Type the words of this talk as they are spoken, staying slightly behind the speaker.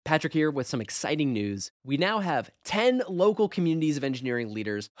Patrick here with some exciting news. We now have 10 local communities of engineering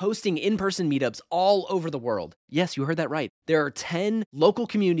leaders hosting in-person meetups all over the world. Yes, you heard that right. There are 10 local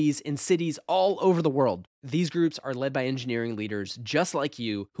communities in cities all over the world. These groups are led by engineering leaders just like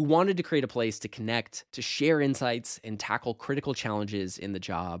you who wanted to create a place to connect, to share insights, and tackle critical challenges in the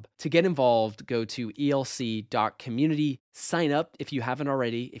job. To get involved, go to elc.community. Sign up if you haven't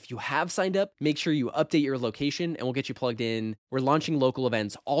already. If you have signed up, make sure you update your location and we'll get you plugged in. We're launching local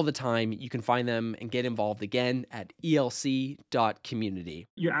events all the time. You can find them and get involved again at elc.community.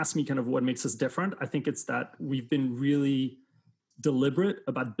 You asked me kind of what makes us different. I think it's that we've been really deliberate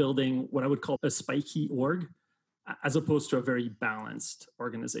about building what I would call a spiky org, as opposed to a very balanced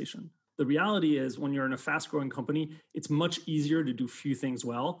organization. The reality is when you're in a fast growing company, it's much easier to do few things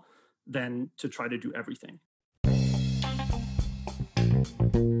well than to try to do everything.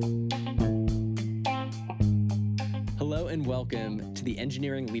 Hello and welcome to the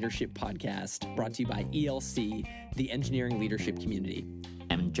Engineering Leadership Podcast, brought to you by ELC, the engineering leadership community.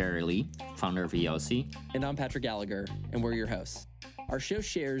 I'm Jerry Lee, founder of ELC. And I'm Patrick Gallagher, and we're your hosts. Our show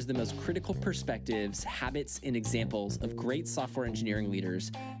shares the most critical perspectives, habits, and examples of great software engineering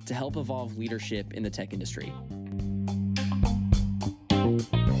leaders to help evolve leadership in the tech industry.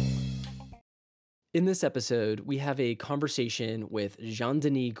 In this episode, we have a conversation with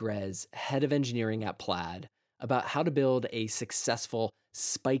Jean-Denis Greze, head of engineering at Plaid, about how to build a successful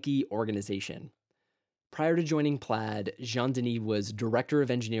Spiky organization. Prior to joining Plaid, Jean-Denis was director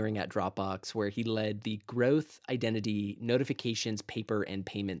of engineering at Dropbox, where he led the growth, identity, notifications, paper, and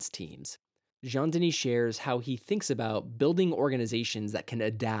payments teams. Jean-Denis shares how he thinks about building organizations that can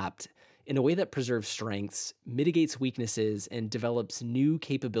adapt in a way that preserves strengths, mitigates weaknesses, and develops new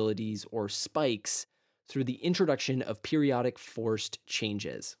capabilities or spikes through the introduction of periodic forced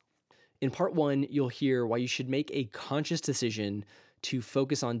changes. In part one, you'll hear why you should make a conscious decision to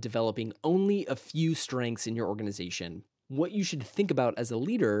focus on developing only a few strengths in your organization, what you should think about as a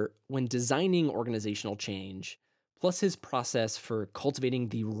leader when designing organizational change, plus his process for cultivating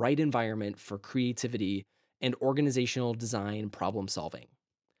the right environment for creativity and organizational design problem solving.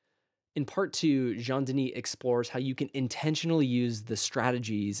 In part two, Jean-Denis explores how you can intentionally use the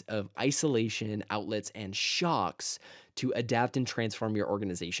strategies of isolation, outlets, and shocks to adapt and transform your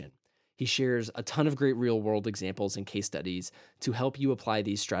organization. He shares a ton of great real-world examples and case studies to help you apply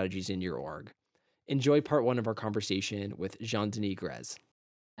these strategies in your org. Enjoy part one of our conversation with Jean-Denis Greze.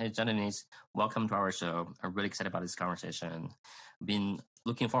 Hey, Jean-Denis, welcome to our show. I'm really excited about this conversation. Been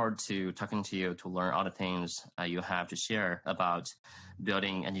looking forward to talking to you to learn all the things you have to share about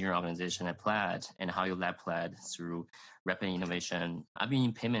building engineering organization at Plaid and how you led Plaid through rapid innovation. I've been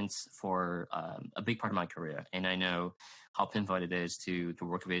in payments for a big part of my career, and I know how painful it is to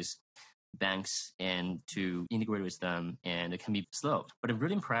work with banks and to integrate with them, and it can be slow. But I'm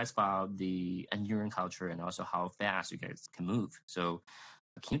really impressed by the engineering culture and also how fast you guys can move. So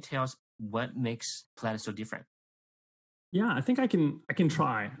can you tell us what makes Plaid so different? Yeah, I think I can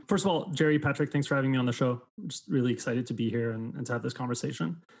try. First of all, Jerry, Patrick, thanks for having me on the show. I'm just really excited to be here and to have this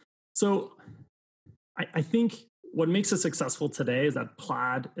conversation. So I think what makes us successful today is that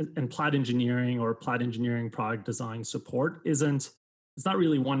Plaid and Plaid engineering or Plaid engineering product design support it's not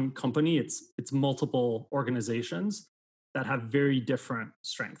really one company. It's multiple organizations that have very different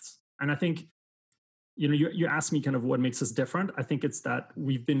strengths. And I think, you asked me kind of what makes us different. I think it's that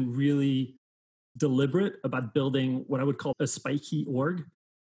we've been really deliberate about building what I would call a spiky org,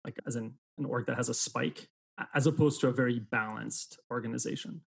 like as in an org that has a spike, as opposed to a very balanced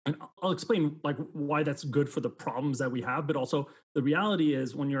organization. And I'll explain like why that's good for the problems that we have, but also the reality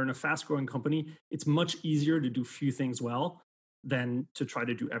is when you're in a fast growing company, it's much easier to do few things well than to try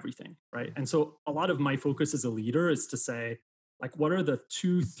to do everything, right? And so a lot of my focus as a leader is to say, like, what are the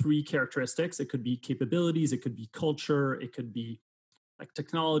 2-3 characteristics? It could be capabilities, it could be culture, it could be like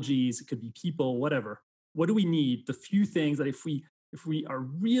technologies, it could be people, whatever. What do we need? The few things that if we are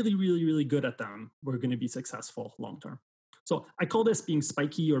really, really, really good at them, we're going to be successful long term. So I call this being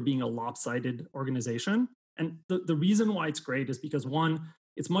spiky or being a lopsided organization. And the reason why it's great is because one,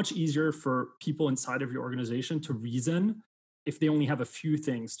 it's much easier for people inside of your organization to reason if they only have a few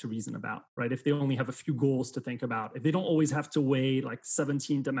things to reason about, right? If they only have a few goals to think about, if they don't always have to weigh like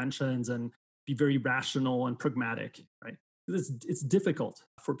 17 dimensions and be very rational and pragmatic, right? It's difficult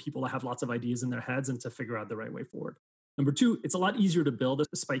for people to have lots of ideas in their heads and to figure out the right way forward. Number two, it's a lot easier to build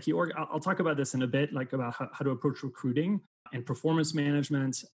a spiky org. I'll talk about this in a bit, like about how to approach recruiting and performance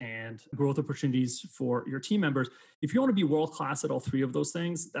management and growth opportunities for your team members. If you want to be world-class at all three of those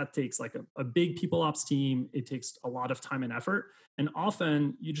things, that takes like a big people ops team. It takes a lot of time and effort. And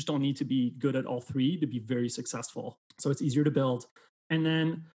often you just don't need to be good at all three to be very successful. So it's easier to build. And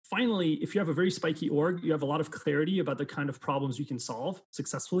then finally, if you have a very spiky org, you have a lot of clarity about the kind of problems you can solve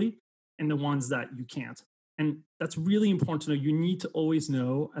successfully and the ones that you can't. And that's really important to know. You need to always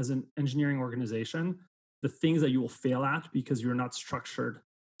know, as an engineering organization, the things that you will fail at because you're not structured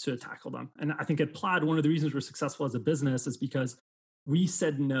to tackle them. And I think at Plaid, one of the reasons we're successful as a business is because we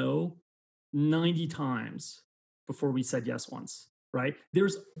said no 90 times before we said yes once, right?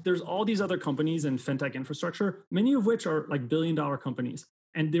 There's all these other companies in fintech infrastructure, many of which are like billion-dollar companies.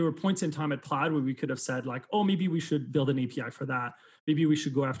 And there were points in time at Plaid where we could have said like, oh, maybe we should build an API for that. Maybe we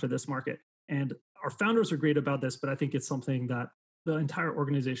should go after this market. And our founders are great about this, but I think it's something that the entire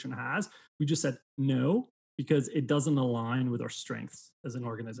organization has. We just said no, because it doesn't align with our strengths as an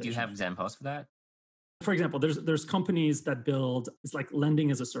organization. Do you have examples for that? For example, there's companies that build, it's like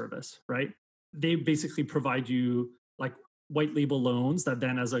lending as a service, right? They basically provide you like white label loans that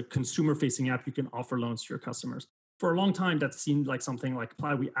then as a consumer facing app, you can offer loans to your customers. For a long time, that seemed like something like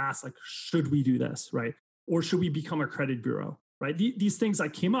Plaid. We asked like, should we do this, right? Or should we become a credit bureau, right? These things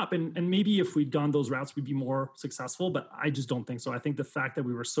like came up and maybe if we'd gone those routes, we'd be more successful, but I just don't think so. I think the fact that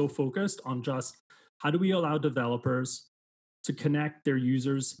we were so focused on just how do we allow developers to connect their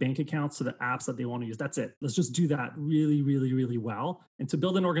users' bank accounts to the apps that they want to use. That's it. Let's just do that really, really, really well. And to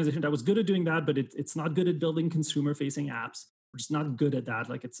build an organization that was good at doing that, but it's not good at building consumer-facing apps. We're just not good at that.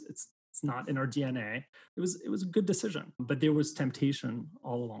 Like it's not in our DNA. It was a good decision, but there was temptation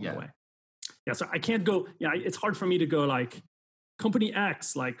all along the way. Yeah, so I can't go. Yeah, it's hard for me to go like company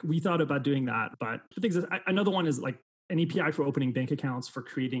X. Like we thought about doing that, but the thing is, another one is like an API for opening bank accounts, for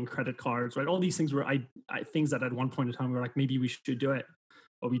creating credit cards, right? All these things were things that at one point in time we were like, maybe we should do it.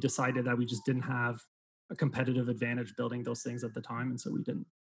 But we decided that we just didn't have a competitive advantage building those things at the time. And so we didn't.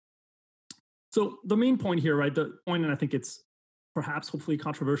 So the main point here, right? The point, and I think it's perhaps hopefully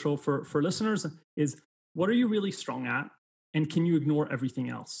controversial for listeners, is what are you really strong at? And can you ignore everything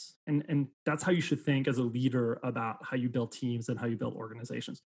else? And that's how you should think as a leader about how you build teams and how you build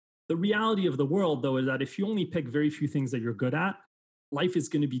organizations. The reality of the world, though, is that if you only pick very few things that you're good at, life is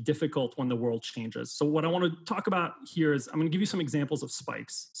going to be difficult when the world changes. So what I want to talk about here is I'm going to give you some examples of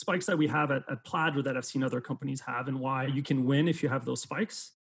spikes that we have at Plaid or that I've seen other companies have, and why you can win if you have those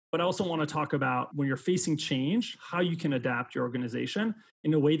spikes. But I also want to talk about when you're facing change, how you can adapt your organization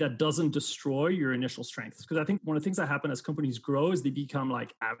in a way that doesn't destroy your initial strengths. Because I think one of the things that happen as companies grow is they become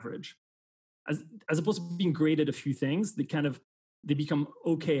like average. As opposed to being great at a few things, they become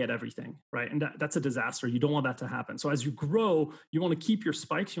okay at everything, right? And that's a disaster. You don't want that to happen. So as you grow, you want to keep your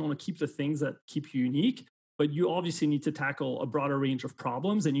spikes. You want to keep the things that keep you unique, but you obviously need to tackle a broader range of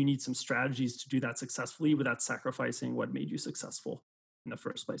problems, and you need some strategies to do that successfully without sacrificing what made you successful in the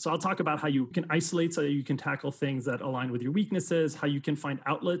first place. So I'll talk about how you can isolate so that you can tackle things that align with your weaknesses, how you can find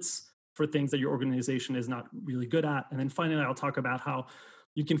outlets for things that your organization is not really good at. And then finally, I'll talk about how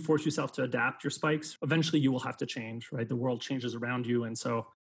you can force yourself to adapt your spikes. Eventually, you will have to change, right? The world changes around you. And so,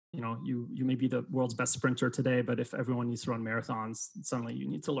 you may be the world's best sprinter today, but if everyone needs to run marathons, suddenly you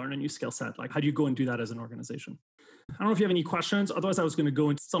need to learn a new skill set. Like, how do you go and do that as an organization? I don't know if you have any questions. Otherwise, I was going to go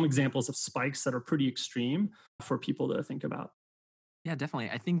into some examples of spikes that are pretty extreme for people to think about. Yeah, definitely.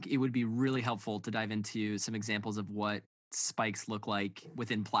 I think it would be really helpful to dive into some examples of what spikes look like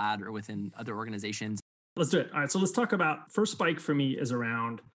within Plaid or within other organizations. Let's do it. All right. So let's talk about, first spike for me is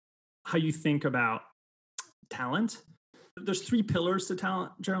around how you think about talent. There's 3 pillars to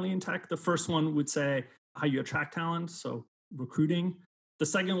talent generally in tech. The first one would say how you attract talent, so recruiting. The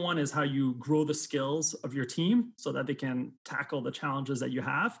second one is how you grow the skills of your team so that they can tackle the challenges that you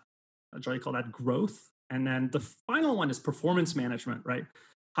have. I generally call that growth. And then the final one is performance management, right?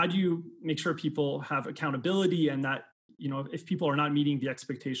 How do you make sure people have accountability, and that if people are not meeting the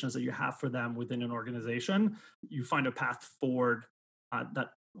expectations that you have for them within an organization, you find a path forward that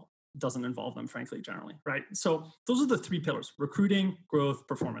doesn't involve them, frankly, generally, right? So those are the 3 pillars: recruiting, growth,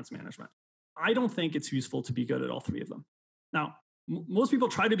 performance management. I don't think it's useful to be good at all 3 of them. Now, most people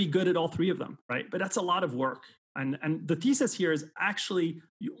try to be good at all 3 of them, right? But that's a lot of work. And the thesis here is actually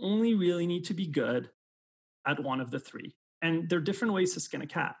you only really need to be good at one of the 3. And there are different ways to skin a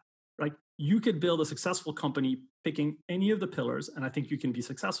cat. Like, you could build a successful company picking any of the pillars, and I think you can be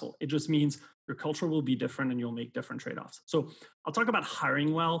successful. It just means your culture will be different and you'll make different trade-offs. So I'll talk about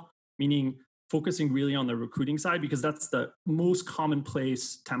hiring well, meaning focusing really on the recruiting side, because that's the most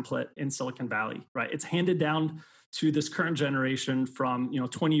commonplace template in Silicon Valley, right? It's handed down to this current generation from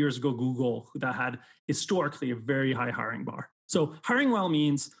 20 years ago, Google, that had historically a very high hiring bar. So hiring well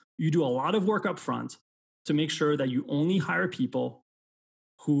means you do a lot of work up front to make sure that you only hire people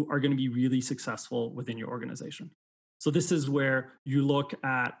who are going to be really successful within your organization. So this is where you look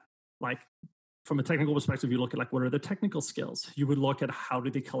at like from a technical perspective, you look at like, what are the technical skills? You would look at how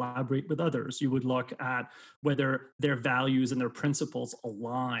do they collaborate with others? You would look at whether their values and their principles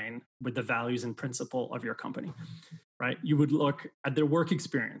align with the values and principle of your company, right? You would look at their work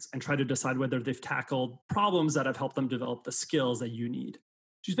experience and try to decide whether they've tackled problems that have helped them develop the skills that you need.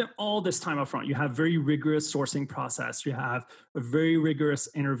 So you spend all this time up front. You have very rigorous sourcing process. You have a very rigorous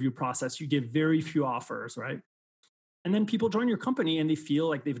interview process. You give very few offers, right? And then people join your company and they feel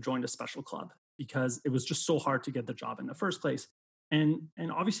like they've joined a special club because it was just so hard to get the job in the first place. And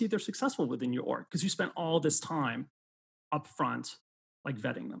obviously they're successful within your org because you spent all this time up front, like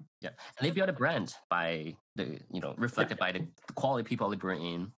vetting them. Yeah. And they build a brand by reflected by the quality people they bring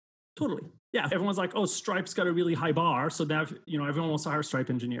in. Totally. Yeah. Everyone's like, oh, Stripe's got a really high bar. So now, everyone wants to hire Stripe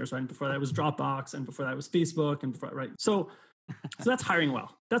engineers, right? And before that was Dropbox, and before that was Facebook, and before, right? So that's hiring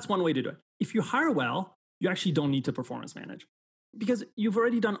well. That's one way to do it. If you hire well, you actually don't need to performance manage because you've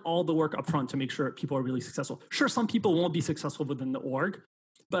already done all the work up front to make sure people are really successful. Sure, some people won't be successful within the org,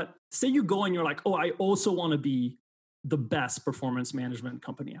 but say you go and you're like, oh, I also want to be the best performance management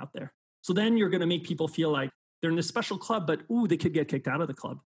company out there. So then you're going to make people feel like they're in a special club, but they could get kicked out of the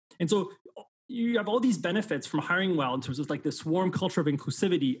club. And so you have all these benefits from hiring well in terms of like this warm culture of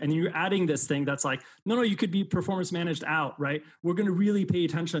inclusivity. And you're adding this thing that's like, no, you could be performance managed out, right? We're going to really pay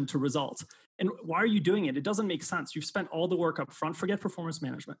attention to results. And why are you doing it? It doesn't make sense. You've spent all the work up front. Forget performance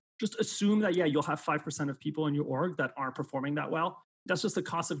management. Just assume that, you'll have 5% of people in your org that aren't performing that well. That's just the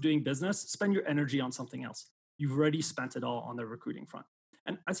cost of doing business. Spend your energy on something else. You've already spent it all on the recruiting front.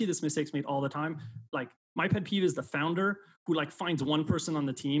 And I see this mistakes made all the time. Like my pet peeve is the founder who like finds one person on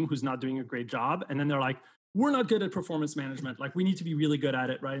the team who's not doing a great job. And then they're like, we're not good at performance management. Like we need to be really good at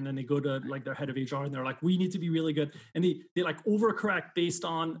it, right? And then they go to like their head of HR and they're like, we need to be really good. And they like overcorrect based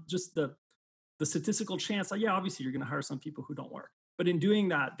on just the statistical chance. Like, obviously you're going to hire some people who don't work. But in doing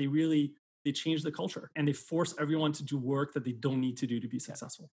that, they change the culture and they force everyone to do work that they don't need to do to be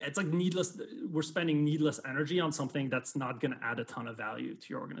successful. It's like needless. We're spending needless energy on something that's not going to add a ton of value to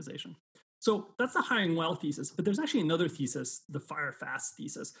your organization. So that's the hiring well thesis. But there's actually another thesis, the fire fast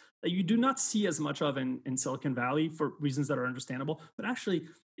thesis, that you do not see as much of in Silicon Valley for reasons that are understandable. But actually,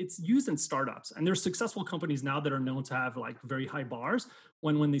 it's used in startups. And there's successful companies now that are known to have like very high bars.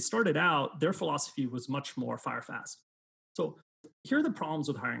 When they started out, their philosophy was much more fire fast. So here are the problems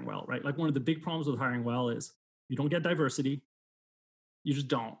with hiring well, right? Like one of the big problems with hiring well is you don't get diversity. You just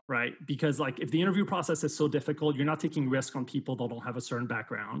don't, right? Because like if the interview process is so difficult, you're not taking risk on people that don't have a certain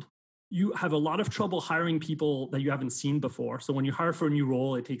background. You have a lot of trouble hiring people that you haven't seen before. So when you hire for a new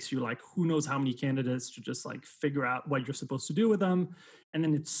role, it takes you like who knows how many candidates to just like figure out what you're supposed to do with them. And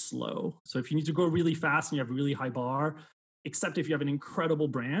then it's slow. So if you need to go really fast and you have a really high bar, except if you have an incredible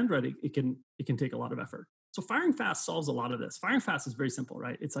brand, right, it can take a lot of effort. So firing fast solves a lot of this. Firing fast is very simple,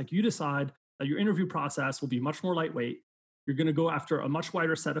 right? It's like you decide that your interview process will be much more lightweight. You're going to go after a much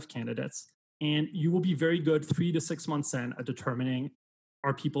wider set of candidates, and you will be very good 3 to 6 months in at determining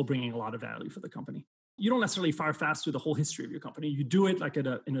are people bringing a lot of value for the company. You don't necessarily fire fast through the whole history of your company. You do it like in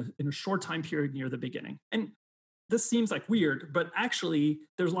a short time period near the beginning. And this seems like weird, but actually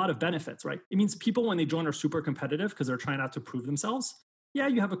there's a lot of benefits, right? It means people when they join are super competitive because they're trying out to prove themselves. Yeah,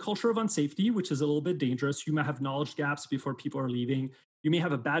 you have a culture of unsafety, which is a little bit dangerous. You might have knowledge gaps before people are leaving. You may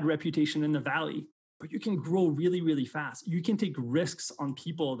have a bad reputation in the valley, but you can grow really, really fast. You can take risks on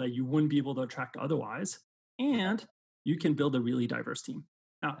people that you wouldn't be able to attract otherwise. And you can build a really diverse team.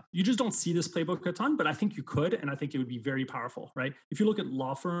 Now, you just don't see this playbook a ton, but I think you could, and I think it would be very powerful, right? If you look at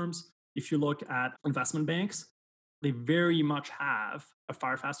law firms, if you look at investment banks, they very much have a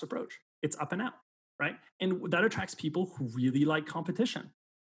fire fast approach. It's up and out, right? And that attracts people who really like competition,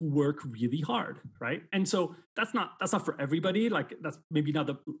 who work really hard, right? And so that's not for everybody. Like that's maybe not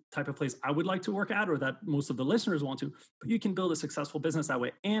the type of place I would like to work at or that most of the listeners want to, but you can build a successful business that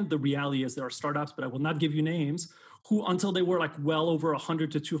way. And the reality is there are startups, but I will not give you names, who until they were like well over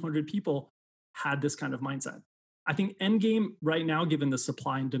 100 to 200 people had this kind of mindset. I think endgame right now, given the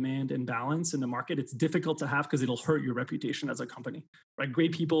supply and demand imbalance in the market, it's difficult to have because it'll hurt your reputation as a company, right?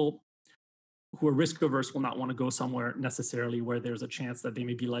 Great people who are risk averse will not want to go somewhere necessarily where there's a chance that they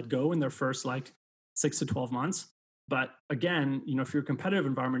may be let go in their first like 6 to 12 months. But again, if you're a competitive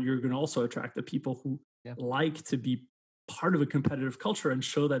environment, you're going to also attract the people who like to be part of a competitive culture and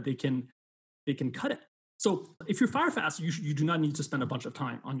show that they can cut it. So if you're fire fast, you do not need to spend a bunch of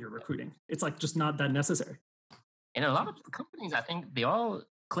time on your recruiting. It's like just not that necessary. And a lot of companies, I think they all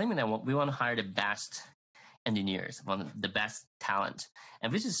claiming that we want to hire the best engineers, the best talent.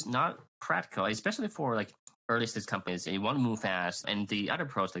 And this is not practical, especially for like early stage companies. They want to move fast. And the other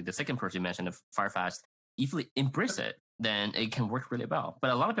approach, like the second approach you mentioned, the fire fast, if we embrace it, then it can work really well.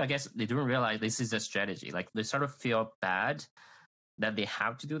 But a lot of people, I guess, they don't realize this is a strategy. Like they sort of feel bad that they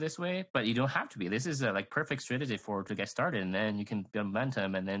have to do this way, but you don't have to be. This is a like perfect strategy to get started, and then you can build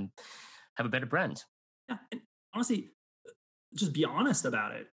momentum and then have a better brand. Yeah, and honestly, just be honest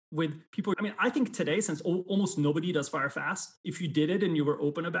about it with people. I mean, I think today, since almost nobody does fire fast, if you did it and you were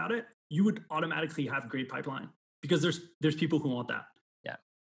open about it, you would automatically have great pipeline because there's people who want that.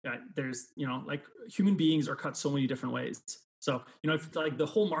 Yeah, there's, like human beings are cut so many different ways. So, if like the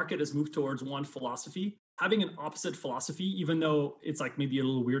whole market has moved towards one philosophy, having an opposite philosophy, even though it's like maybe a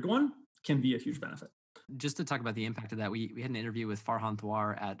little weird one, can be a huge benefit. Just to talk about the impact of that, we had an interview with Farhan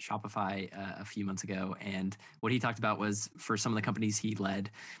Thawar at Shopify a few months ago. And what he talked about was for some of the companies he led,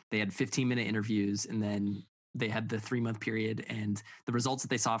 they had 15-minute interviews and then they had the 3-month period, and the results that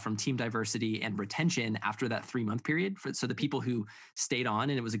they saw from team diversity and retention after that 3-month period. So the people who stayed on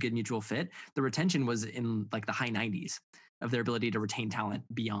and it was a good mutual fit, the retention was in like the high 90s of their ability to retain talent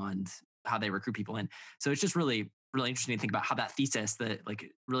beyond how they recruit people in. So it's just really, really interesting to think about how that thesis, that like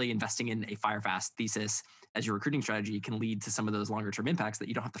really investing in a fire fast thesis as your recruiting strategy can lead to some of those longer term impacts that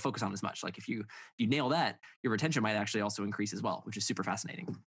you don't have to focus on as much. Like if you nail that, your retention might actually also increase as well, which is super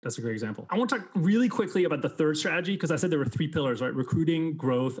fascinating. That's a great example. I want to talk really quickly about the third strategy because I said there were 3 pillars, right? Recruiting,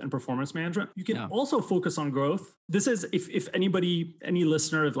 growth, and performance management. You can also focus on growth. This is if any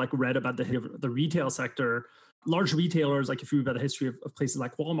listener have like read about the retail sector, large retailers, like if you read about the history of places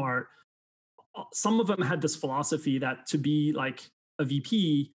like Walmart, some of them had this philosophy that to be like a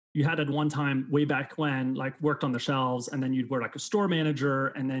VP, you had at one time way back when like worked on the shelves, and then you were like a store manager,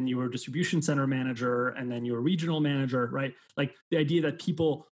 and then you were a distribution center manager, and then you were a regional manager, right? Like the idea that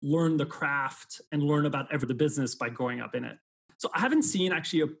people learn the craft and learn about the business by growing up in it. So I haven't seen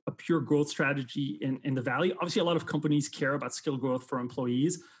actually a pure growth strategy in the Valley. Obviously, a lot of companies care about skill growth for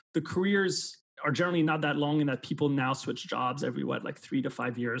employees. The careers are generally not that long in that people now switch jobs every, like 3 to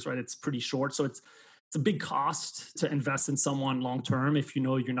 5 years, right? It's pretty short. So it's a big cost to invest in someone long-term if you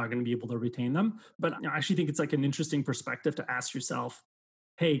know you're not going to be able to retain them. But I actually think it's like an interesting perspective to ask yourself,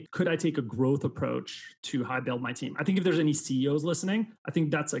 hey, could I take a growth approach to how I build my team? I think if there's any CEOs listening, I think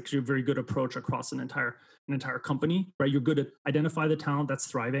that's actually a very good approach across an entire company, right? You're good at identify the talent that's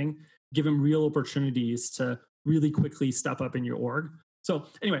thriving, give them real opportunities to really quickly step up in your org. So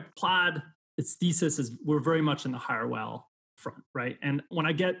anyway, Plaid, its thesis is we're very much in the hire well front, right? And when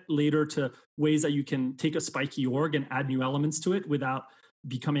I get later to ways that you can take a spiky org and add new elements to it without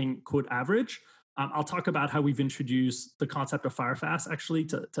becoming quote average, I'll talk about how we've introduced the concept of fire fast actually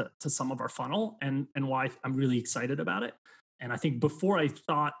to some of our funnel and why I'm really excited about it. And I think before I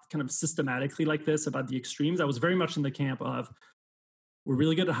thought kind of systematically like this about the extremes, I was very much in the camp of we're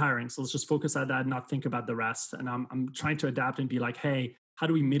really good at hiring, so let's just focus on that and not think about the rest. And I'm trying to adapt and be like, hey, how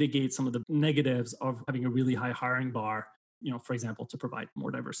do we mitigate some of the negatives of having a really high hiring bar, for example, to provide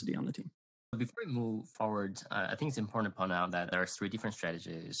more diversity on the team? Before we move forward, I think it's important to point out that there are 3 different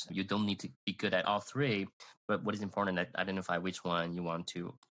strategies. You don't need to be good at all 3, but what is important is identify which one you want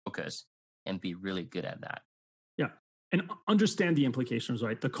to focus and be really good at that. Yeah. And understand the implications,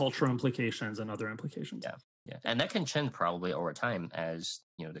 right? The cultural implications and other implications. Yeah. And that can change probably over time as,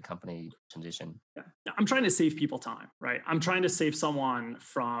 the company transition. Yeah. I'm trying to save people time, right? I'm trying to save someone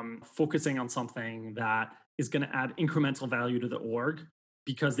from focusing on something that is going to add incremental value to the org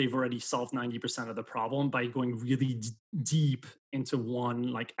because they've already solved 90% of the problem by going really deep into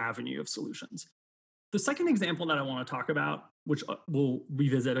one like avenue of solutions. The second example that I want to talk about, which we'll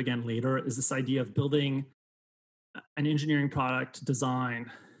revisit again later, is this idea of building an engineering product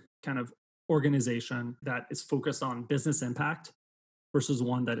design kind of organization that is focused on business impact versus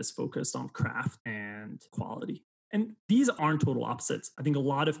one that is focused on craft and quality. And these aren't total opposites. I think a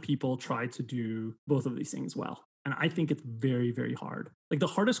lot of people try to do both of these things well. And I think it's very, very hard. Like the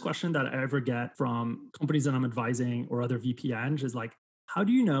hardest question that I ever get from companies that I'm advising or other VPNs is like, how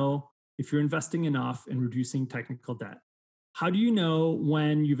do you know if you're investing enough in reducing technical debt? How do you know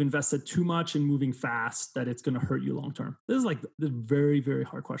when you've invested too much in moving fast that it's going to hurt you long term? This is like the very, very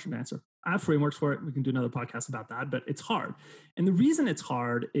hard question to answer. I have frameworks for it. We can do another podcast about that, but it's hard. And the reason it's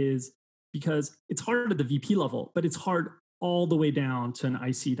hard is because it's hard at the VP level, but it's hard all the way down to an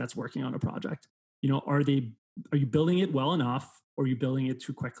IC that's working on a project. Are you building it well enough or are you building it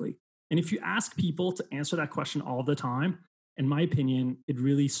too quickly? And if you ask people to answer that question all the time, in my opinion, it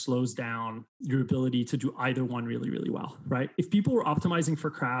really slows down your ability to do either one really, really well, right? If people were optimizing for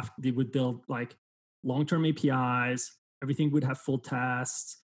craft, they would build like long-term APIs, everything would have full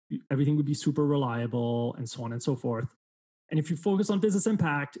tests, everything would be super reliable, and so on and so forth. And if you focus on business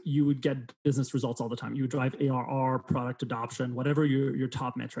impact, you would get business results all the time. You would drive ARR, product adoption, whatever your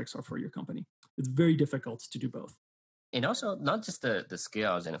top metrics are for your company. It's very difficult to do both. And also not just the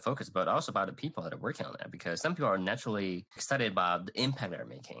skills and the focus, but also about the people that are working on it. Because some people are naturally excited about the impact they're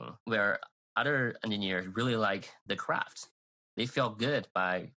making, where other engineers really like the craft. They feel good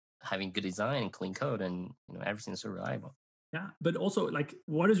by having good design and clean code, and everything's so reliable. Yeah, but also like,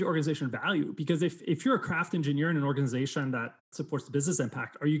 what does your organization value? Because if you're a craft engineer in an organization that supports the business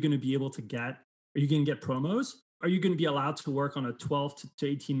impact, are you going to be able to get? Are you going to get promos? Are you going to be allowed to work on a 12 to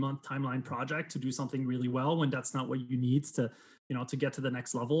 18 month timeline project to do something really well when that's not what you need to get to the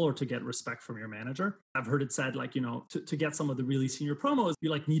next level or to get respect from your manager? I've heard it said like, to get some of the really senior promos, you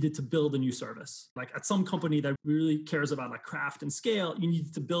like needed to build a new service. Like at some company that really cares about like craft and scale, you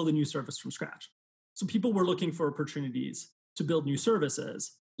needed to build a new service from scratch. So people were looking for opportunities to build new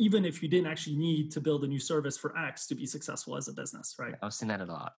services, even if you didn't actually need to build a new service for X to be successful as a business, right? I've seen that a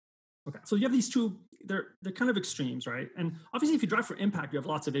lot. Okay, so you have these two, they're kind of extremes, right? And obviously if you drive for impact, you have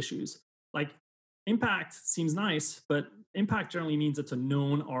lots of issues. Like impact seems nice, but impact generally means it's a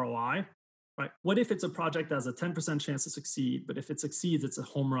known ROI, right? What if it's a project that has a 10% chance to succeed, but if it succeeds, it's a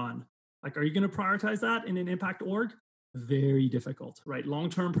home run? Like, are you going to prioritize that in an impact org? Very difficult, right?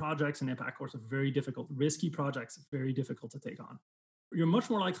 Long-term projects and impact orgs are very difficult. Risky projects, very difficult to take on. You're much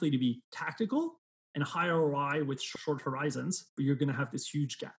more likely to be tactical and high ROI with short horizons, but you're going to have this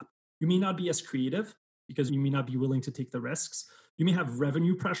huge gap. You may not be as creative because you may not be willing to take the risks. You may have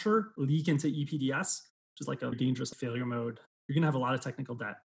revenue pressure leak into EPDS, which is like a dangerous failure mode. You're going to have a lot of technical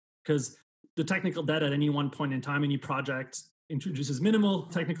debt because the technical debt at any one point in time, any project introduces minimal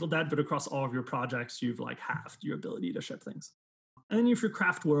technical debt, but across all of your projects, you've like halved your ability to ship things. And then if your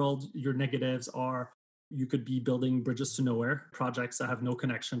craft world, your negatives are you could be building bridges to nowhere, projects that have no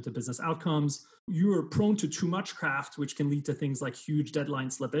connection to business outcomes. You are prone to too much craft, which can lead to things like huge deadline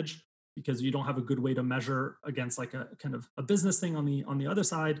slippage because you don't have a good way to measure against like a kind of a business thing on the other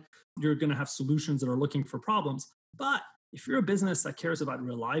side. You're going to have solutions that are looking for problems. But if you're a business that cares about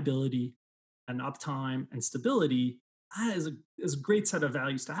reliability and uptime and stability, that is a great set of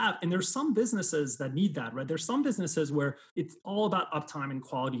values to have. And there's some businesses that need that, right? There's some businesses where it's all about uptime and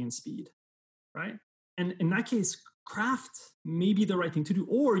quality and speed, right? And in that case, craft may be the right thing to do.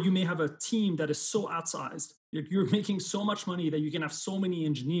 Or you may have a team that is so outsized. You're making so much money that you can have so many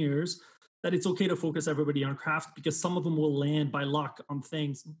engineers that it's okay to focus everybody on craft because some of them will land by luck on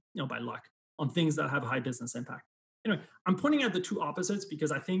things, on things that have high business impact. Anyway, I'm pointing out the two opposites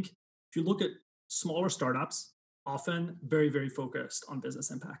because I think if you look at smaller startups, often very, very focused on business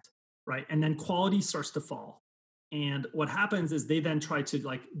impact, right? And then quality starts to fall. And what happens is they then try to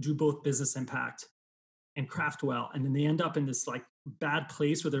like do both business impact and craft well. And then they end up in this like bad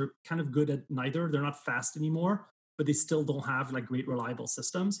place where they're kind of good at neither. They're not fast anymore, but they still don't have like great reliable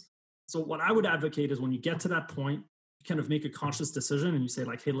systems. So what I would advocate is when you get to that point, you kind of make a conscious decision and you say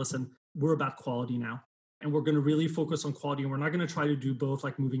like, hey, listen, we're about quality now. And we're going to really focus on quality. And we're not going to try to do both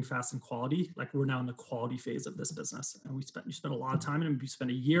like moving fast and quality. Like we're now in the quality phase of this business. And you spend a lot of time in it. And you spend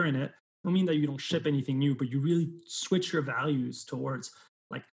a year in it. I don't mean that you don't ship anything new, but you really switch your values towards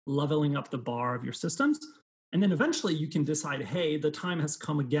like leveling up the bar of your systems. And then eventually you can decide, hey, the time has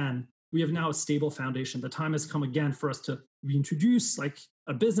come again. We have now a stable foundation. The time has come again for us to reintroduce like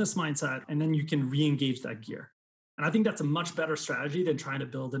a business mindset. And then you can re-engage that gear. And I think that's a much better strategy than trying to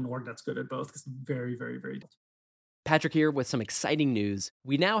build an org that's good at both. It's very, very, very difficult. Patrick here with some exciting news.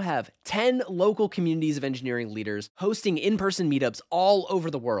 We now have 10 local communities of engineering leaders hosting in-person meetups all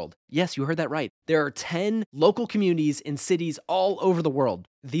over the world. Yes, you heard that right. There are 10 local communities in cities all over the world.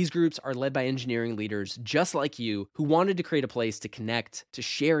 These groups are led by engineering leaders just like you who wanted to create a place to connect, to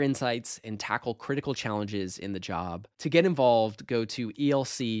share insights, and tackle critical challenges in the job. To get involved, go to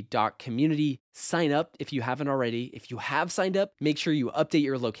elc.community. Sign up if you haven't already. If you have signed up, make sure you update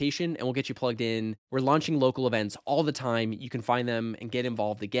your location and we'll get you plugged in. We're launching local events all the time. You can find them and get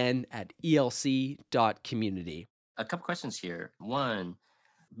involved again at elc.community. A couple questions here. One,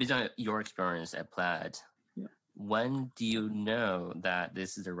 based on your experience at Plaid, when do you know that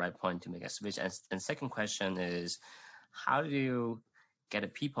this is the right point to make a switch? And second question is, how do you get the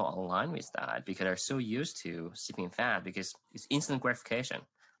people aligned with that? Because they're so used to shipping fast because it's instant gratification.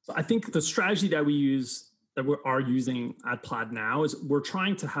 So I think the strategy that we are using at Plaid now is we're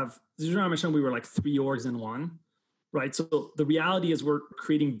trying to have, as I mentioned, we were like 3 orgs in one, right? So the reality is we're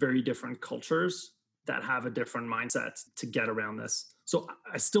creating very different cultures that have a different mindset to get around this. So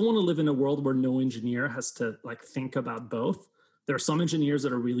I still want to live in a world where no engineer has to like think about both. There are some engineers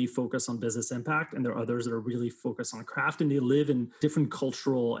that are really focused on business impact, and there are others that are really focused on craft, and they live in different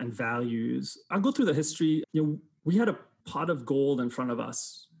cultural and values. I'll go through the history. We had a pot of gold in front of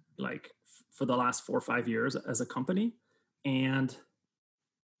us, like for the last 4 or 5 years as a company. And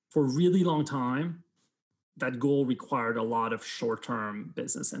for a really long time, that goal required a lot of short-term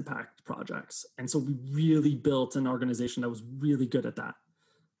business impact projects. And so we really built an organization that was really good at that.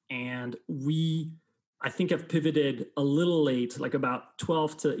 And I think have pivoted a little late, like about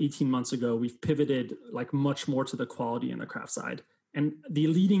 12 to 18 months ago, we've pivoted like much more to the quality and the craft side. And the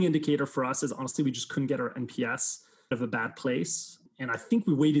leading indicator for us is honestly, we just couldn't get our NPS out of a bad place. And I think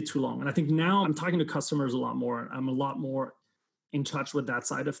we waited too long. And I think now I'm talking to customers a lot more. I'm a lot more in touch with that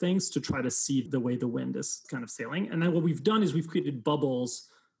side of things to try to see the way the wind is kind of sailing. And then what we've done is we've created bubbles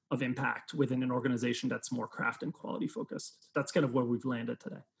of impact within an organization that's more craft and quality focused. That's kind of where we've landed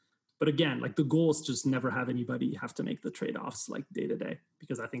today. But again, like the goal is just never have anybody have to make the trade-offs like day to day,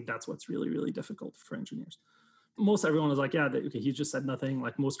 because I think that's what's really, really difficult for engineers. Most everyone is like, yeah, okay, he just said nothing.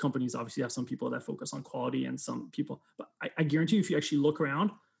 Like most companies obviously have some people that focus on quality and some people, but I guarantee you, if you actually look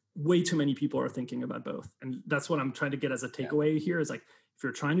around, way too many people are thinking about both. And that's what I'm trying to get as a takeaway here is like, if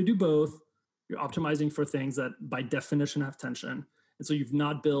you're trying to do both, you're optimizing for things that by definition have tension. And so you've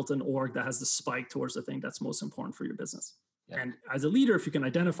not built an org that has the spike towards the thing that's most important for your business. Yeah. And as a leader, if you can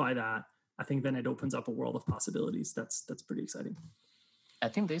identify that, I think then it opens up a world of possibilities. That's pretty exciting. I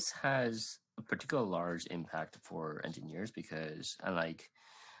think this has a particular large impact for engineers because unlike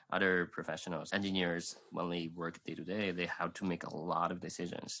other professionals, engineers, when they work day to day, they have to make a lot of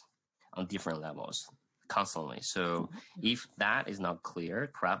decisions on different levels constantly. So if that is not clear,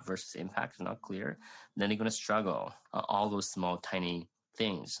 craft versus impact is not clear, then they're going to struggle on all those small, tiny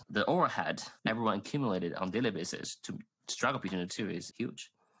things. The overhead everyone accumulated on a daily basis to struggle between the two is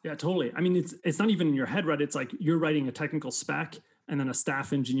huge. Yeah, totally. I mean, it's not even in your head, right? It's like you're writing a technical spec and then a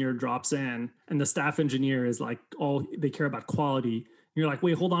staff engineer drops in and the staff engineer is like, all they care about quality. You're like,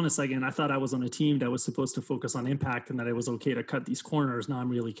 wait, hold on a second. I thought I was on a team that was supposed to focus on impact and that it was okay to cut these corners. Now I'm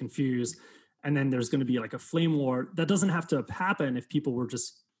really confused. And then there's going to be like a flame war. That doesn't have to happen if people were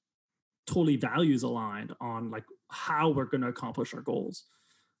just totally values aligned on like how we're going to accomplish our goals.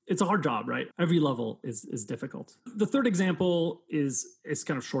 It's a hard job, right? Every level is difficult. The third example is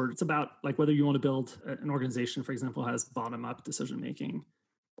kind of short. It's about like whether you want to build an organization, for example, has bottom-up decision-making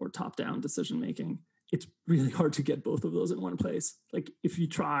or top-down decision-making. It's really hard to get both of those in one place. Like if you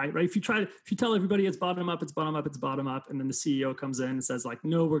try, right? If you tell everybody it's bottom-up, it's bottom-up, it's bottom-up, and then the CEO comes in and says like,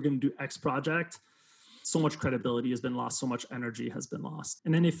 no, we're going to do X project. So much credibility has been lost, so much energy has been lost.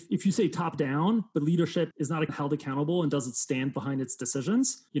 And then if you say top down, but leadership is not held accountable and doesn't stand behind its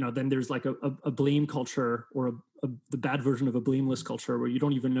decisions, then there's like a blame culture or the bad version of a blameless culture where you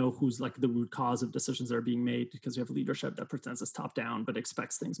don't even know who's like the root cause of decisions that are being made because you have leadership that pretends it's top down, but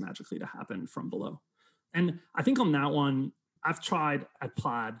expects things magically to happen from below. And I think on that one, I've tried at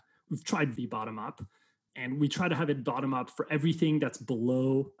Plaid, we've tried the bottom up and we try to have it bottom up for everything that's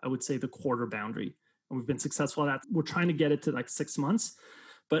below, I would say, the quarter boundary. And we've been successful at that. We're trying to get it to like 6 months,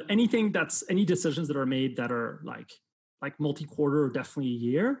 but any decisions that are made that are like multi-quarter or definitely a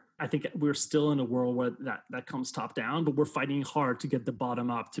year, I think we're still in a world where that comes top down, but we're fighting hard to get the bottom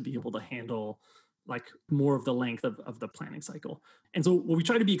up to be able to handle like more of the length of the planning cycle. And so what we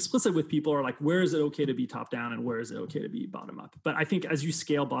try to be explicit with people are like, where is it okay to be top down and where is it okay to be bottom up? But I think as you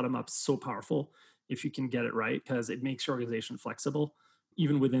scale bottom up, it's so powerful if you can get it right because it makes your organization flexible.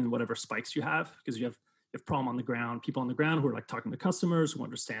 Even within whatever spikes you have, because you have people on the ground who are like talking to customers, who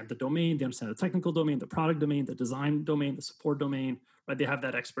understand the domain, they understand the technical domain, the product domain, the design domain, the support domain, right? They have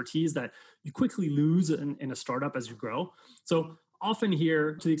that expertise that you quickly lose in a startup as you grow. So often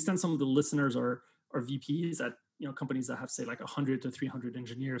here, to the extent some of the listeners are VPs at companies that have say like 100 to 300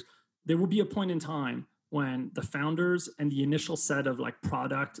 engineers, there will be a point in time when the founders and the initial set of like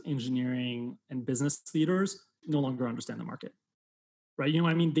product engineering and business leaders no longer understand the market. Right?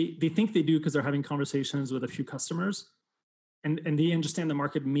 I mean, they think they do because they're having conversations with a few customers and they understand the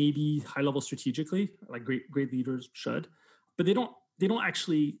market maybe high level strategically, like great leaders should, but they don't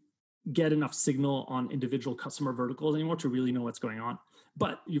actually get enough signal on individual customer verticals anymore to really know what's going on.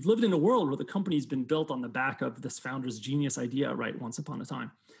 But you've lived in a world where the company's been built on the back of this founder's genius idea, right? Once upon a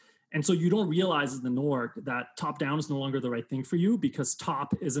time. And so you don't realize as the org that top down is no longer the right thing for you because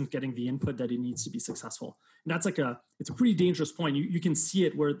top isn't getting the input that it needs to be successful. And that's it's a pretty dangerous point. You can see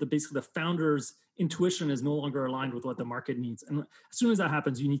it where basically the founder's intuition is no longer aligned with what the market needs. And as soon as that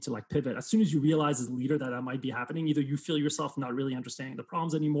happens, you need to like pivot. As soon as you realize as a leader that might be happening, either you feel yourself not really understanding the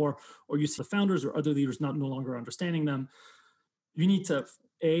problems anymore, or you see the founders or other leaders no longer understanding them. You need to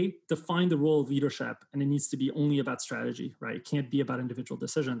define the role of leadership, and it needs to be only about strategy, right? It can't be about individual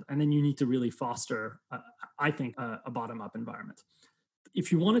decisions. And then you need to really foster, I think, a bottom-up environment.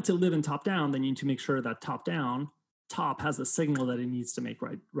 If you want it to live in top-down, then you need to make sure that top has the signal that it needs to make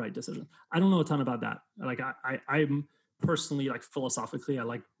right decisions. I don't know a ton about that. Like I'm personally, like philosophically, I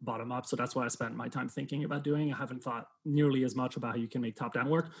like bottom up. So that's what I spent my time thinking about doing. I haven't thought nearly as much about how you can make top down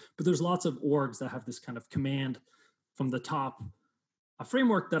work, but there's lots of orgs that have this kind of command from the top, a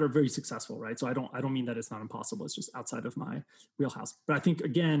framework that are very successful, right? So I don't mean that it's not impossible. It's just outside of my wheelhouse. But I think,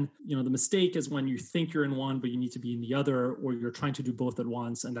 again, the mistake is when you think you're in one, but you need to be in the other, or you're trying to do both at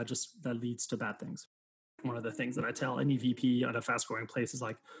once. And that leads to bad things. One of the things that I tell any VP at a fast growing place is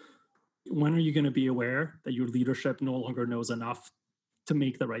like, when are you going to be aware that your leadership no longer knows enough to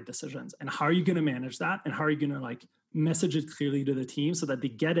make the right decisions? And how are you going to manage that? And how are you going to like message it clearly to the team so that they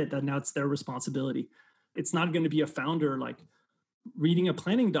get it, that now it's their responsibility? It's not going to be a founder like reading a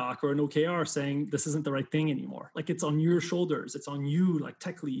planning doc or an OKR saying this isn't the right thing anymore. Like it's on your shoulders. It's on you, like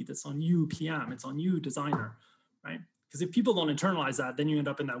tech lead. It's on you, PM. It's on you, designer, right? Because if people don't internalize that, then you end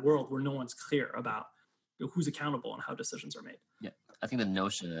up in that world where no one's clear about who's accountable and how decisions are made. Yeah, I think the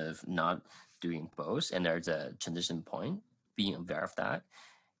notion of not doing both, and there's a transition point, being aware of that,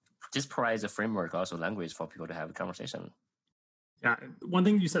 just provides a framework, also language for people to have a conversation. Yeah, one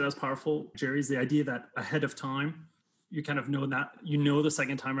thing you said that was powerful, Jerry, is the idea that ahead of time, you kind of know that, the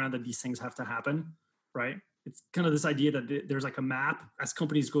second time around that these things have to happen, right? It's kind of this idea that there's like a map as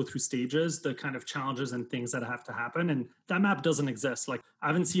companies go through stages, the kind of challenges and things that have to happen. And that map doesn't exist. Like I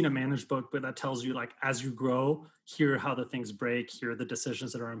haven't seen a managed book, but that tells you like, as you grow, here are how the things break, here are the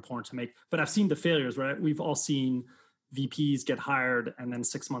decisions that are important to make. But I've seen the failures, right? We've all seen VPs get hired and then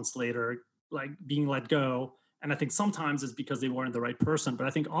 6 months later, like being let go. And I think sometimes it's because they weren't the right person, but I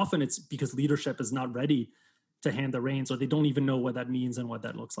think often it's because leadership is not ready to hand the reins, or they don't even know what that means and what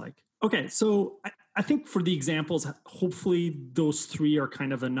that looks like. Okay, so I think for the examples, hopefully those three are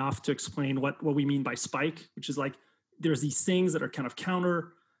kind of enough to explain what we mean by spike, which is like there's these things that are kind of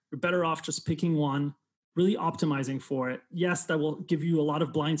counter. You're better off just picking one, really optimizing for it. Yes, that will give you a lot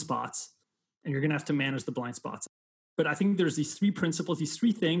of blind spots, and you're going to have to manage the blind spots. But I think there's these three principles, these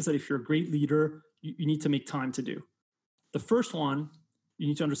three things that if you're a great leader, you need to make time to do. The first one, you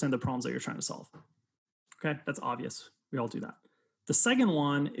need to understand the problems that you're trying to solve. Okay, that's obvious. We all do that. The second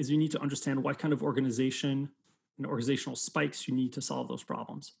one is you need to understand what kind of organization and organizational spikes you need to solve those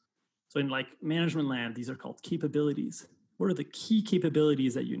problems. So in like management land, these are called capabilities. What are the key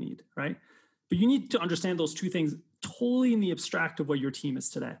capabilities that you need, right? But you need to understand those two things totally in the abstract of what your team is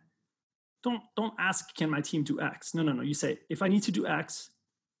today. Don't ask, can my team do X? No. You say, if I need to do X,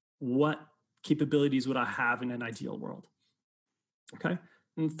 what capabilities would I have in an ideal world? Okay.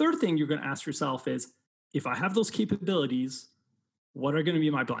 And the third thing you're going to ask yourself is, if I have those capabilities, what are going to be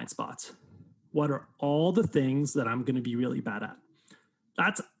my blind spots? What are all the things that I'm going to be really bad at?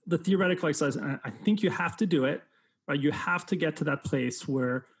 That's the theoretical exercise. And I think you have to do it, right? You have to get to that place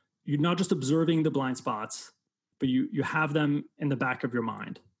where you're not just observing the blind spots, but you have them in the back of your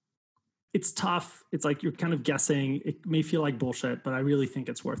mind. It's tough. It's like you're kind of guessing. It may feel like bullshit, but I really think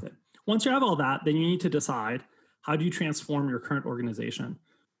it's worth it. Once you have all that, then you need to decide, how do you transform your current organization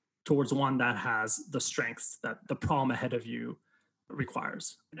towards one that has the strengths that the problem ahead of you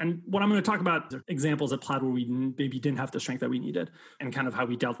requires. And what I'm going to talk about are examples at Plaid where we maybe didn't have the strength that we needed, and kind of how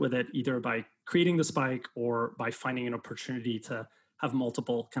we dealt with it, either by creating the spike or by finding an opportunity to have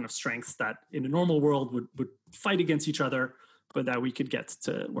multiple kind of strengths that in a normal world would fight against each other, but that we could get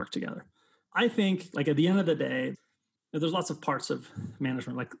to work together. I think like at the end of the day, there's lots of parts of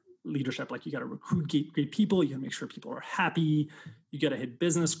management, like leadership, like you got to recruit great people, you got to make sure people are happy, you got to hit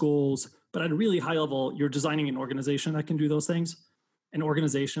business goals. But at a really high level, you're designing an organization that can do those things. And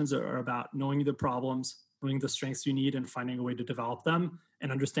organizations are about knowing the problems, knowing the strengths you need and finding a way to develop them,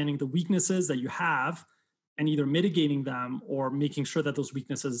 and understanding the weaknesses that you have and either mitigating them or making sure that those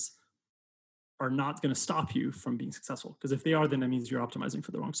weaknesses are not going to stop you from being successful. Because if they are, then that means you're optimizing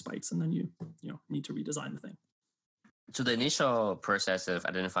for the wrong spikes, and then you need to redesign the thing. So the initial process of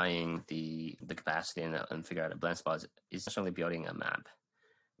identifying the capacity and figure out the blind spots is essentially building a map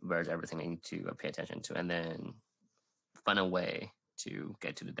where everything you need to pay attention to, and then find a way to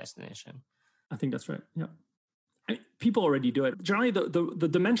get to the destination. I think that's right. Yeah. I mean, people already do it. Generally, the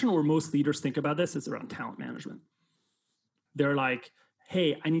dimension where most leaders think about this is around talent management. They're like,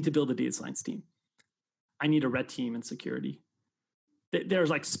 hey, I need to build a data science team. I need a red team in security. There's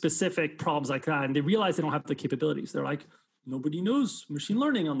like specific problems like that, and they realize they don't have the capabilities. They're like, nobody knows machine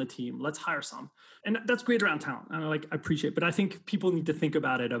learning on the team. Let's hire some. And that's great around talent. And I appreciate it. But I think people need to think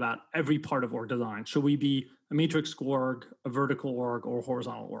about it about every part of org design. Should we be a matrix org, a vertical org, or a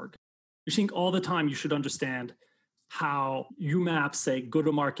horizontal org? I think all the time you should understand how you map, say,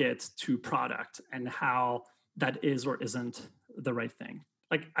 go-to-market to product, and how that is or isn't the right thing.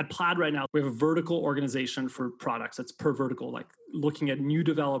 Like at Plaid right now, we have a vertical organization for products. It's per vertical, like looking at new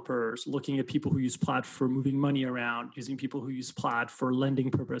developers, looking at people who use Plaid for moving money around, using people who use Plaid for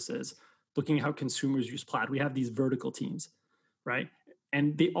lending purposes, looking at how consumers use Plaid. We have these vertical teams, right?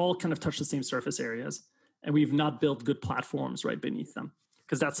 And they all kind of touch the same surface areas. And we've not built good platforms right beneath them.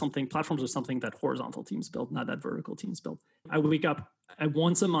 Because that's something, platforms are something that horizontal teams build, not that vertical teams build. I wake up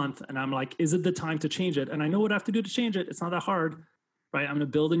once a month and I'm like, is it the time to change it? And I know what I have to do to change it. It's not that hard, right? I'm going to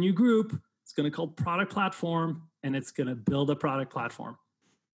build a new group. It's going to call product platform and it's going to build a product platform,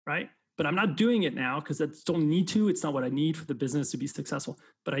 right? But I'm not doing it now because I don't need to. It's not what I need for the business to be successful.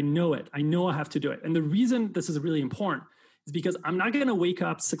 But I know it. I know I have to do it. And the reason this is really important is because I'm not going to wake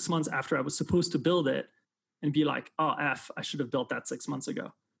up 6 months after I was supposed to build it and be like, oh, I should have built that 6 months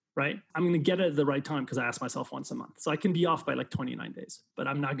ago, right? I'm going to get it at the right time because I ask myself once a month. So I can be off by like 29 days, but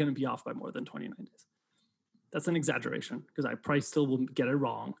I'm not going to be off by more than 29 days. That's an exaggeration because I probably still will get it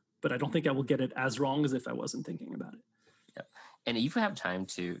wrong, but I don't think I will get it as wrong as if I wasn't thinking about it. Yeah. And if you have time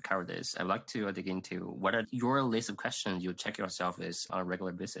to cover this, I'd like to dig into what are your list of questions you check yourself is on a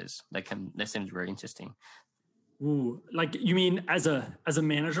regular basis. That seems very interesting. Ooh, like you mean as a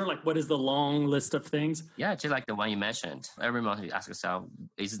manager, like what is the long list of things? Yeah, just like the one you mentioned. Every month you ask yourself,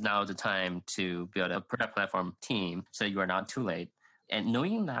 is now the time to build a product platform team so you are not too late? And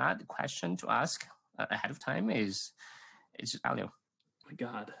knowing that question to ask ahead of time is value. Oh my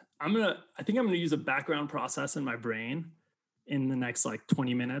God. I think I'm gonna use a background process in my brain in the next like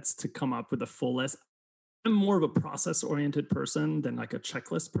 20 minutes to come up with a full list. I'm more of a process-oriented person than like a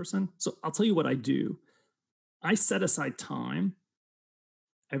checklist person. So I'll tell you what I do. I set aside time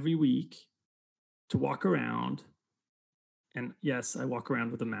every week to walk around. And yes, I walk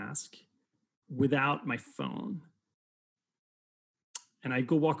around with a mask without my phone. And I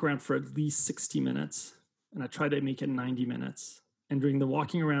go walk around for at least 60 minutes. And I try to make it 90 minutes. And during the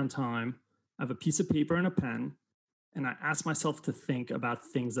walking around time, I have a piece of paper and a pen. And I ask myself to think about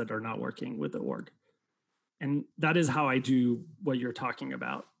things that are not working with the org. And that is how I do what you're talking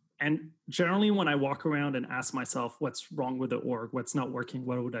about. And generally, when I walk around and ask myself what's wrong with the org, what's not working,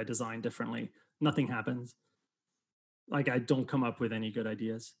 what would I design differently, nothing happens. Like I don't come up with any good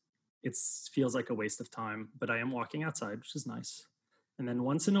ideas. It feels like a waste of time, but I am walking outside, which is nice. And then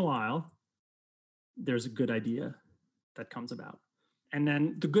once in a while, there's a good idea that comes about. And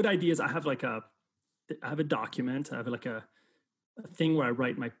then the good ideas, I have a document, I have like a thing where I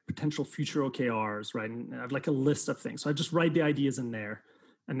write my potential future OKRs, right? And I have like a list of things. So I just write the ideas in there.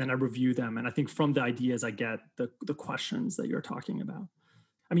 And then I review them. And I think from the ideas, I get the questions that you're talking about.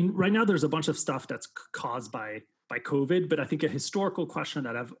 I mean, right now, there's a bunch of stuff that's caused by COVID. But I think a historical question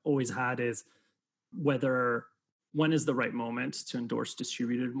that I've always had is when is the right moment to endorse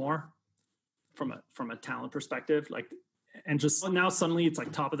distributed more from a talent perspective? And just now suddenly it's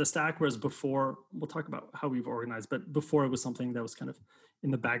like top of the stack. Whereas before, we'll talk about how we've organized. But before it was something that was kind of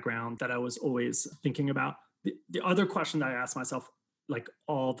in the background that I was always thinking about. The other question that I ask myself, like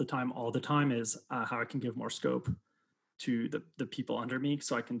all the time is how I can give more scope to the people under me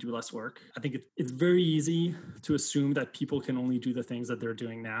so I can do less work. I think it's very easy to assume that people can only do the things that they're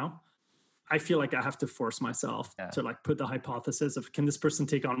doing now. I feel like I have to force myself to like put the hypothesis of can this person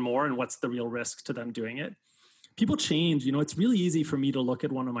take on more and what's the real risk to them doing it? People change, it's really easy for me to look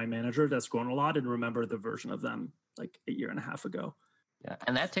at one of my managers that's grown a lot and remember the version of them like a year and a half ago. Yeah,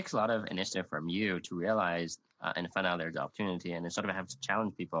 and that takes a lot of initiative from you to realize and find out there's opportunity, and then sort of have to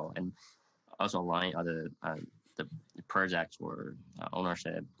challenge people and also align other the projects or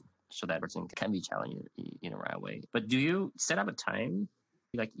ownership so that person can be challenged in the right way. But do you set up a time,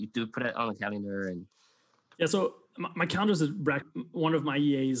 like you do put it on the calendar? And yeah, so my calendar is one of my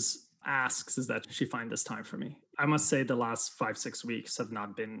EAs asks is that she find this time for me. I must say the last 5-6 weeks have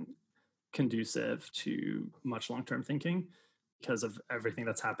not been conducive to much long-term thinking. Because of everything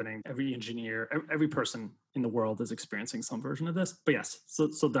that's happening, every engineer, every person in the world is experiencing some version of this. But yes,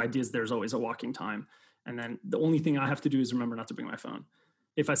 so the idea is there's always a walking time. And then the only thing I have to do is remember not to bring my phone.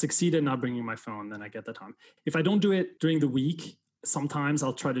 If I succeed in not bringing my phone, then I get the time. If I don't do it during the week, sometimes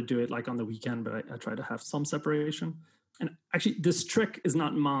I'll try to do it like on the weekend, but I try to have some separation. And actually, this trick is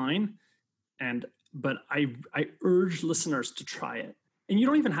not mine, but I urge listeners to try it. And you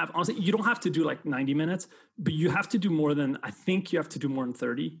don't even have, honestly, you don't have to do like 90 minutes, but you have to do more than, I think you have to do more than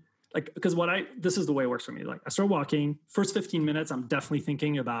 30. Like, because this is the way it works for me. Like I start walking, first 15 minutes, I'm definitely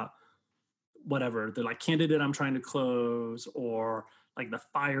thinking about whatever, the like candidate I'm trying to close or like the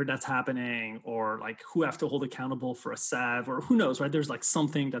fire that's happening or like who I have to hold accountable for a SAV or who knows, right? There's like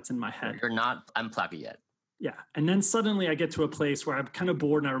something that's in my head. You're not unplugged yet. Yeah. And then suddenly I get to a place where I'm kind of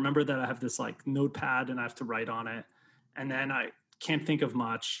bored and I remember that I have this like notepad and I have to write on it. And then I can't think of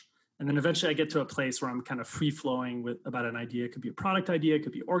much. And then eventually I get to a place where I'm kind of free flowing about an idea. It could be a product idea, it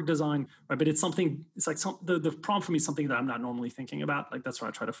could be org design, right? But it's like the prompt for me is something that I'm not normally thinking about. Like that's where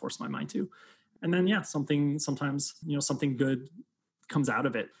I try to force my mind to. And then, sometimes, something good comes out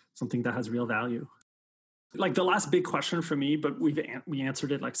of it, something that has real value. Like the last big question for me, but we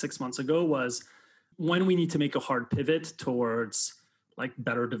answered it like 6 months ago, was when we need to make a hard pivot towards like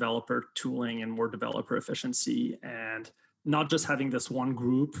better developer tooling and more developer efficiency, and not just having this one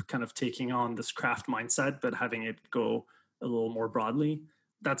group kind of taking on this craft mindset, but having it go a little more broadly.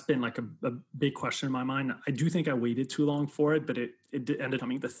 That's been like a big question in my mind. I do think I waited too long for it, but it ended up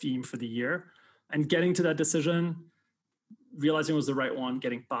becoming the theme for the year. And getting to that decision, realizing it was the right one,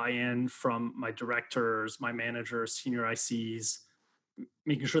 getting buy-in from my directors, my managers, senior ICs,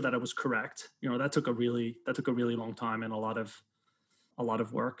 making sure that it was correct. That took a really long time and a lot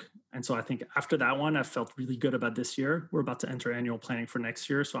of work. And so I think after that one, I felt really good about this year. We're about to enter annual planning for next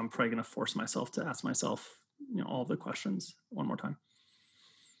year. So I'm probably going to force myself to ask myself, all the questions one more time.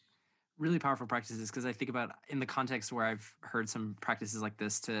 Really powerful practices, because I think about in the context where I've heard some practices like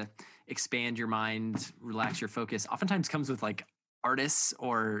this to expand your mind, relax your focus, oftentimes comes with like artists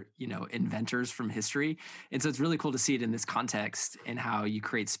or, inventors from history. And so it's really cool to see it in this context and how you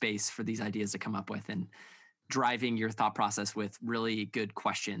create space for these ideas to come up with, and driving your thought process with really good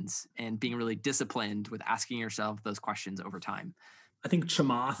questions and being really disciplined with asking yourself those questions over time. I think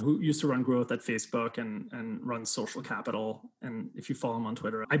Chamath, who used to run growth at Facebook and runs Social Capital, and if you follow him on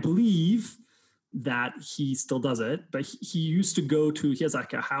Twitter, I believe that he still does it, but he used to he has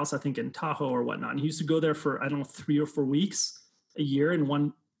like a house, I think in Tahoe or whatnot. And he used to go there for, 3 or 4 weeks a year in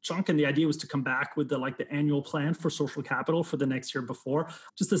one chunk. And the idea was to come back with the annual plan for Social Capital for the next year before.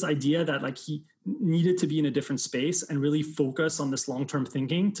 Just this idea that like he needed to be in a different space and really focus on this long-term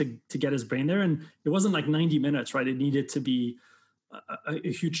thinking to get his brain there. And it wasn't like 90 minutes, right? It needed to be a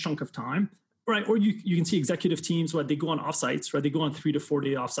huge chunk of time, right? Or you can see executive teams where they go on offsites, right? They go on 3 to 4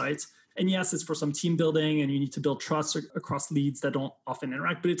 day offsites. And yes, it's for some team building and you need to build trust across leads that don't often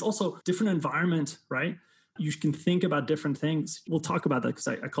interact, but it's also different environment, right? You can think about different things. We'll talk about that because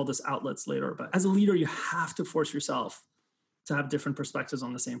I call this outlets later. But as a leader, you have to force yourself to have different perspectives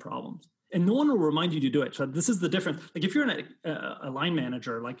on the same problems. And no one will remind you to do it. So this is the difference. Like if you're a line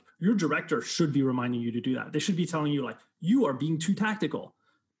manager, like your director should be reminding you to do that. They should be telling you like, you are being too tactical.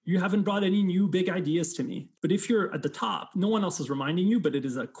 You haven't brought any new big ideas to me. But if you're at the top, no one else is reminding you, but it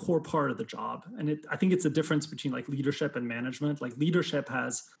is a core part of the job. And I think it's a difference between like leadership and management. Like leadership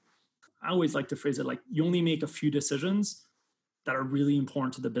has, I always like to phrase it like you only make a few decisions that are really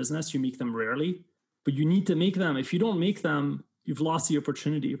important to the business. You make them rarely, but you need to make them. If you don't make them, you've lost the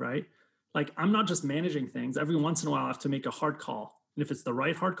opportunity, right? Like I'm not just managing things. Every once in a while, I have to make a hard call. And if it's the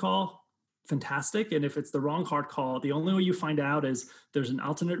right hard call, fantastic. And if it's the wrong hard call, the only way you find out is there's an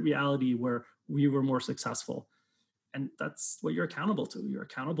alternate reality where we were more successful. And that's what you're accountable to. You're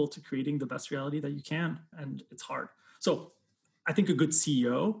accountable to creating the best reality that you can. And it's hard. So I think a good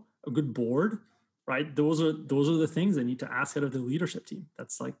CEO, a good board, right? Those are the things they need to ask out of the leadership team.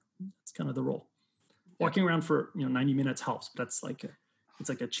 That's kind of the role. Walking around for 90 minutes helps, but that's it's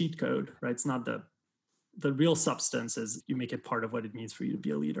like a cheat code, right? It's not the real substance is you make it part of what it means for you to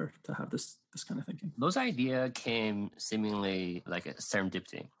be a leader, to have this kind of thinking. Those ideas came seemingly like a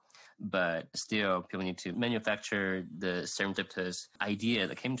serendipity, but still people need to manufacture the serendipitous idea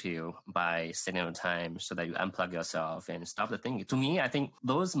that came to you by setting a time so that you unplug yourself and stop the thinking. To me, I think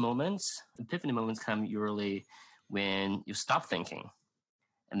those moments, epiphany moments, come usually when you stop thinking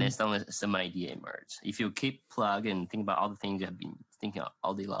and then suddenly some idea emerges. If you keep plug and think about all the things you have been thinking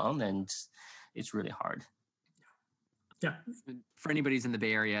all day long, then it's really hard. Yeah. For anybody who's in the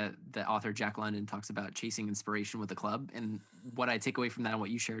Bay Area, the author Jack London talks about chasing inspiration with the club. And what I take away from that and what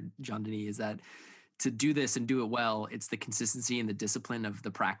you shared, Jean-Denis, is that to do this and do it well, it's the consistency and the discipline of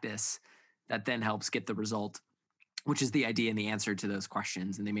the practice that then helps get the result, which is the idea and the answer to those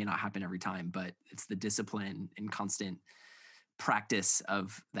questions. And they may not happen every time, but it's the discipline and constant practice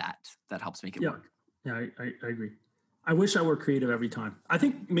of that helps make it work. Yeah, I agree. I wish I were creative every time. I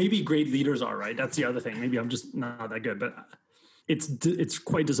think maybe great leaders are, right? That's the other thing. Maybe I'm just not that good, but it's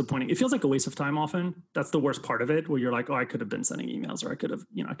quite disappointing. It feels like a waste of time often. That's the worst part of it, where you're like, oh, I could have been sending emails, or I could have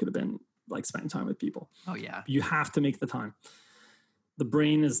been like spending time with people. Oh yeah. You have to make the time. The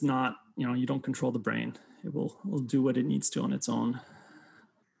brain is not, you don't control the brain. It will do what it needs to on its own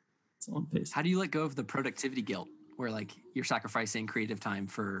pace. How do you let go of the productivity guilt where like you're sacrificing creative time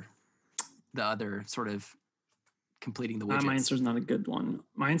for the other sort of completing the widgets? My answer is not a good one.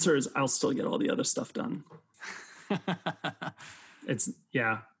 My answer is I'll still get all the other stuff done.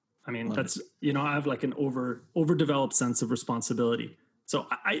 I mean, that's, I have like an overdeveloped sense of responsibility. So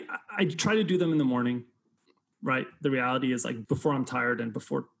I try to do them in the morning, right? The reality is like before I'm tired and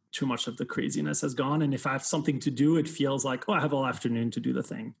before too much of the craziness has gone. And if I have something to do, it feels like, oh, I have all afternoon to do the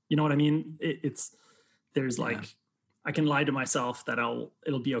thing. You know what I mean? There's like, I can lie to myself that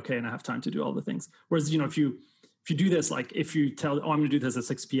it'll be okay and I have time to do all the things. Whereas, if you do this, like if you tell, oh, I'm going to do this at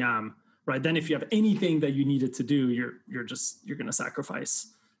 6 p.m., right? Then if you have anything that you needed to do, you're going to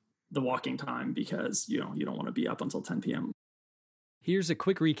sacrifice the walking time because, you don't want to be up until 10 p.m. Here's a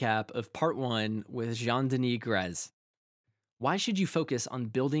quick recap of part 1 with Jean-Denis Greze. Why should you focus on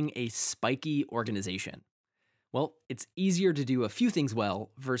building a spiky organization? Well, it's easier to do a few things well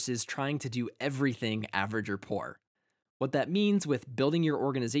versus trying to do everything average or poor. What that means with building your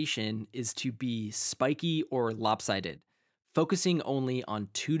organization is to be spiky or lopsided, focusing only on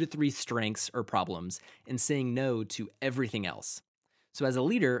 2 to 3 strengths or problems and saying no to everything else. So as a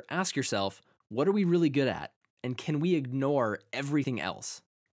leader, ask yourself, what are we really good at? And can we ignore everything else?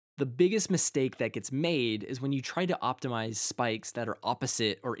 The biggest mistake that gets made is when you try to optimize spikes that are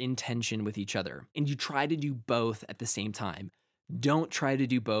opposite or in tension with each other, and you try to do both at the same time. Don't try to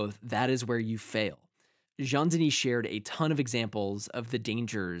do both. That is where you fail. Jean-Denis shared a ton of examples of the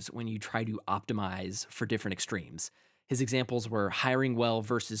dangers when you try to optimize for different extremes. His examples were hiring well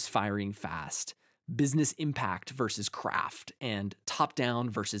versus firing fast, business impact versus craft, and top-down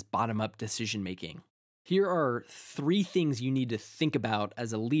versus bottom-up decision-making. Here are 3 things you need to think about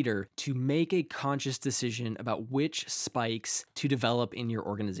as a leader to make a conscious decision about which spikes to develop in your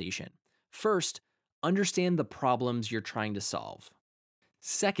organization. First, understand the problems you're trying to solve.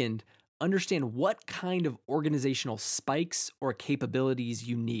 Second, understand what kind of organizational spikes or capabilities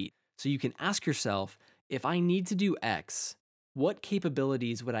you need. So you can ask yourself, if I need to do X, what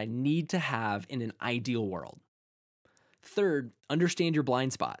capabilities would I need to have in an ideal world? Third, understand your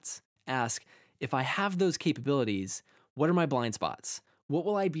blind spots. Ask, if I have those capabilities, what are my blind spots? What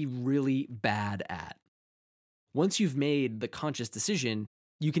will I be really bad at? Once you've made the conscious decision,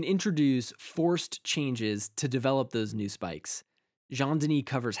 you can introduce forced changes to develop those new spikes. Jean-Denis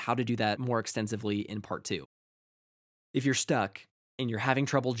covers how to do that more extensively in part 2. If you're stuck and you're having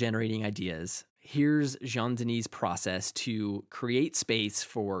trouble generating ideas, here's Jean-Denis' process to create space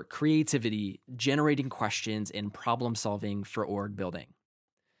for creativity, generating questions, and problem solving for org building.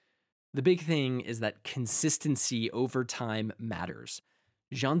 The big thing is that consistency over time matters.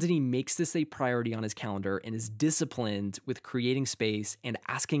 Jean-Denis makes this a priority on his calendar and is disciplined with creating space and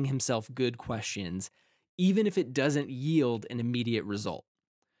asking himself good questions, even if it doesn't yield an immediate result.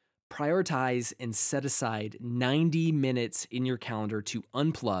 Prioritize and set aside 90 minutes in your calendar to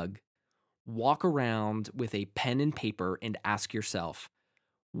unplug, walk around with a pen and paper and ask yourself,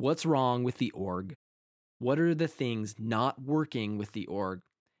 what's wrong with the org? What are the things not working with the org?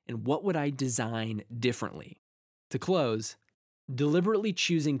 And what would I design differently? To close, deliberately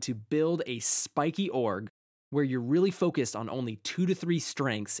choosing to build a spiky org where you're really focused on only 2 to 3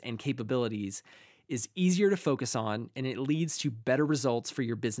 strengths and capabilities is easier to focus on, and it leads to better results for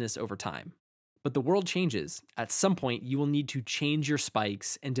your business over time. But the world changes. At some point, you will need to change your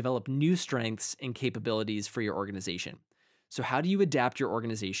spikes and develop new strengths and capabilities for your organization. So how do you adapt your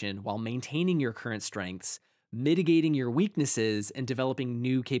organization while maintaining your current strengths, mitigating your weaknesses, and developing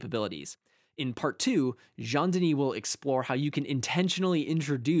new capabilities? In part 2, Jean-Denis will explore how you can intentionally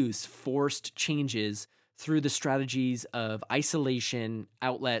introduce forced changes through the strategies of isolation,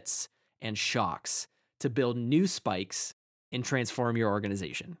 outlets, and shocks to build new spikes and transform your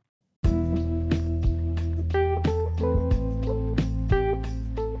organization.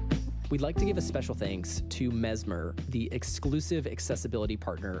 We'd like to give a special thanks to Mesmer, the exclusive accessibility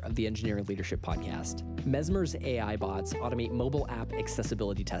partner of the Engineering Leadership Podcast. Mesmer's AI bots automate mobile app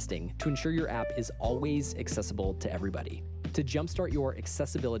accessibility testing to ensure your app is always accessible to everybody. To jumpstart your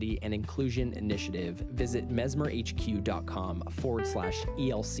accessibility and inclusion initiative, visit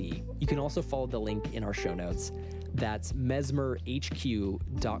mesmerhq.com/ELC. You can also follow the link in our show notes. That's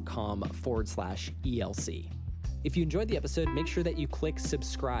mesmerhq.com/ELC. If you enjoyed the episode, make sure that you click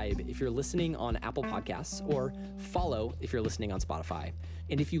subscribe if you're listening on Apple Podcasts, or follow if you're listening on Spotify.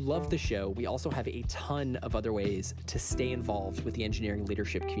 And if you love the show, we also have a ton of other ways to stay involved with the engineering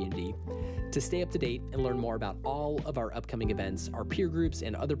leadership community. To stay up to date and learn more about all of our upcoming events, our peer groups,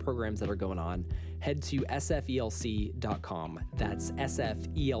 and other programs that are going on, head to sfelc.com. That's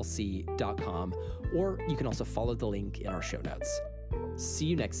sfelc.com. Or you can also follow the link in our show notes. See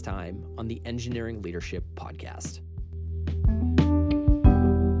you next time on the Engineering Leadership Podcast.